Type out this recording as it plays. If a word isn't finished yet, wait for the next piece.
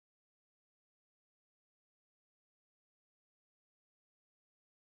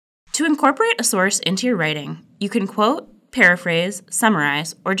To incorporate a source into your writing, you can quote, paraphrase,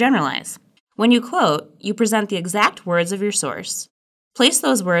 summarize, or generalize. When you quote, you present the exact words of your source. Place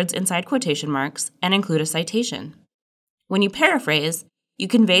those words inside quotation marks and include a citation. When you paraphrase, you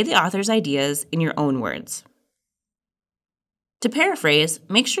convey the author's ideas in your own words. To paraphrase,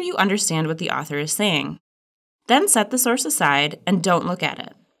 make sure you understand what the author is saying. Then set the source aside and don't look at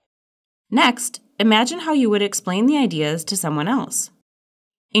it. Next, imagine how you would explain the ideas to someone else.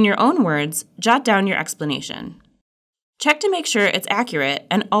 In your own words, jot down your explanation. Check to make sure it's accurate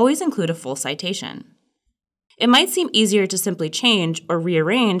and always include a full citation. It might seem easier to simply change or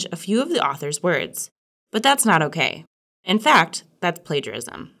rearrange a few of the author's words, but that's not okay. In fact, that's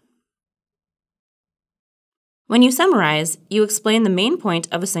plagiarism. When you summarize, you explain the main point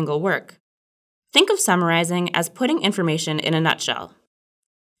of a single work. Think of summarizing as putting information in a nutshell.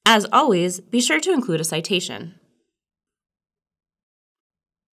 As always, be sure to include a citation.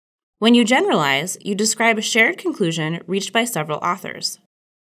 When you generalize, you describe a shared conclusion reached by several authors.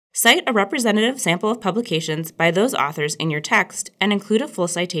 Cite a representative sample of publications by those authors in your text and include a full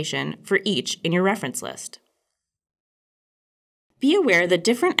citation for each in your reference list. Be aware that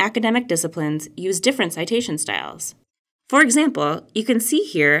different academic disciplines use different citation styles. For example, you can see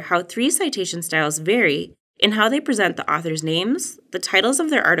here how 3 citation styles vary in how they present the author's names, the titles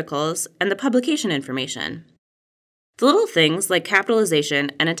of their articles, and the publication information. The little things like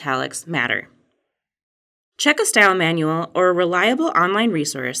capitalization and italics matter. Check a style manual or a reliable online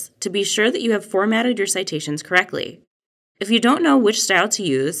resource to be sure that you have formatted your citations correctly. If you don't know which style to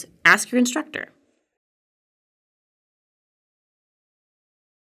use, ask your instructor.